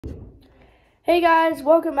Hey guys,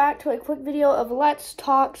 welcome back to a quick video of Let's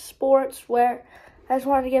Talk Sports, where I just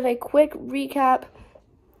wanted to give a quick recap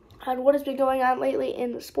on what has been going on lately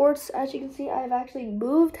in the sports. As you can see, I have actually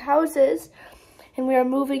moved houses, and we are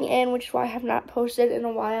moving in, which is why I have not posted in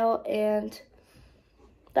a while, and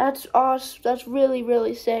that's awesome. That's really,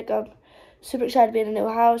 really sick. I'm super excited to be in a new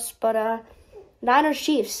house, but Niners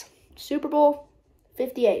Chiefs, Super Bowl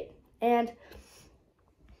 58, and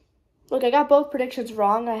look, I got both predictions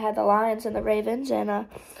wrong. I had the Lions and the Ravens, and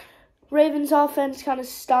Ravens offense kind of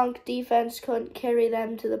stunk. Defense couldn't carry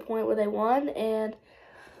them to the point where they won, and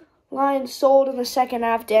Lions sold in the second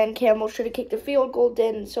half. Dan Campbell should have kicked a field goal,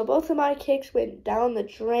 didn't. So both of my kicks went down the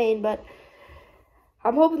drain, but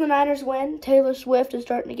I'm hoping the Niners win. Taylor Swift is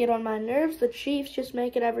starting to get on my nerves. The Chiefs just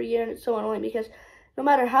make it every year, and it's so annoying because no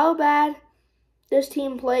matter how bad this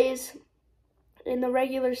team plays in the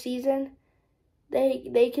regular season,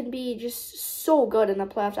 They can be just so good in the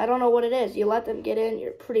playoffs. I don't know what it is. You let them get in,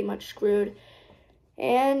 you're pretty much screwed.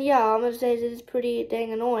 And yeah, I'm going to say it's pretty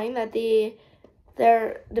dang annoying that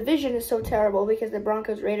their division is so terrible because the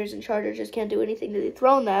Broncos, Raiders, and Chargers just can't do anything to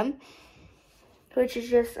dethrone them, which is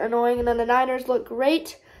just annoying. And then the Niners look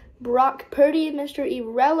great. Brock Purdy, Mr.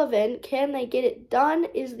 Irrelevant. Can they get it done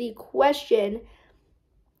is the question.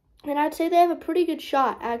 And I'd say they have a pretty good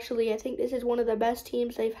shot, actually. I think this is one of the best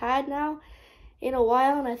teams they've had now in a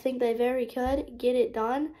while, and I think they very could get it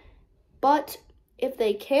done. But if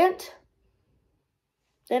they can't,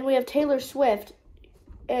 then we have Taylor Swift,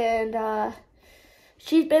 and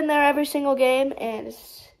she's been there every single game, and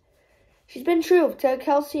she's been true to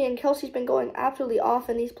Kelsey, and Kelsey's been going absolutely off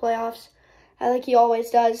in these playoffs, like he always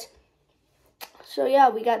does. So yeah,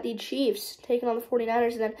 we got the Chiefs taking on the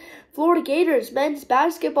 49ers, and then Florida Gators men's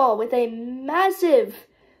basketball with a massive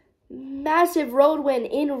road win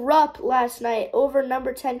in Rupp last night over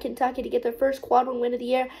number 10 Kentucky to get their first quad win of the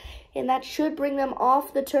year, and that should bring them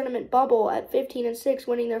off the tournament bubble at 15-6,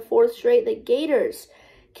 winning their fourth straight. The Gators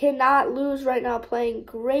cannot lose right now, playing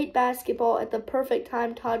great basketball at the perfect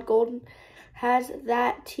time. Todd Golden has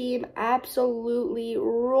that team absolutely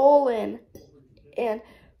rolling, and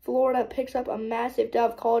Florida picks up a massive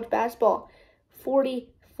dub. College basketball,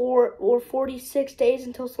 46 days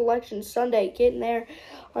until Selection Sunday. Getting there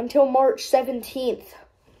until March 17th.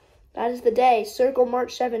 That is the day. Circle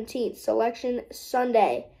March 17th. Selection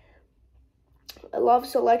Sunday. I love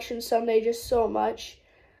Selection Sunday just so much.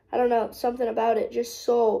 I don't know. Something about it just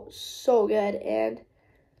so good. And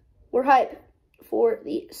we're hyped for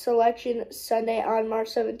the Selection Sunday on March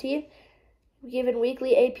 17th. We're giving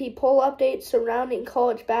weekly AP poll updates surrounding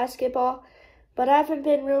college basketball. But haven't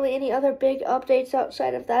been really any other big updates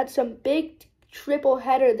outside of that. Some big triple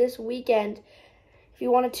header this weekend. If you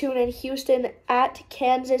want to tune in, Houston at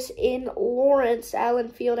Kansas in Lawrence, Allen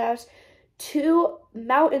Fieldhouse, 2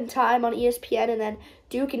 Mountain Time on ESPN, and then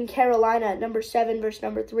Duke and Carolina at number 7 versus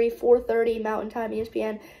number 3, 4:30 Mountain Time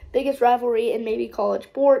ESPN. Biggest rivalry in maybe college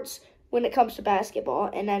sports when it comes to basketball.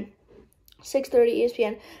 And then 6:30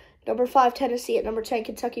 ESPN, number 5 Tennessee at number 10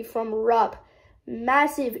 Kentucky from Rupp.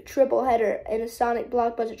 Massive triple header and a Sonic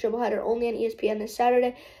Blockbuster triple header only on ESPN this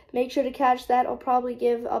Saturday. Make sure to catch that. I'll probably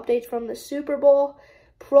give updates from the Super Bowl,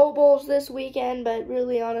 Pro Bowls this weekend, but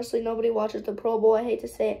really, honestly, nobody watches the Pro Bowl. I hate to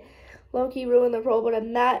say it. Low-key ruined the Pro Bowl.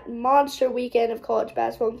 A monster weekend of college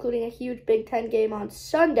basketball, including a huge Big Ten game on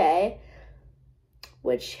Sunday,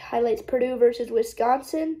 which highlights Purdue versus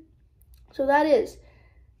Wisconsin. So that is.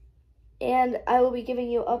 And I will be giving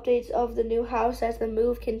you updates of the new house as the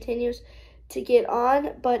move continues to get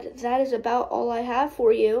on, but that is about all I have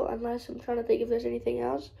for you, unless I'm trying to think if there's anything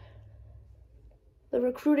else. The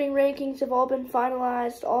recruiting rankings have all been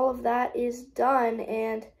finalized. All of that is done,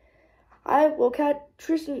 and I will catch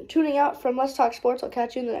Tristan tuning out from Let's Talk Sports. I'll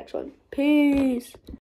catch you in the next one. Peace.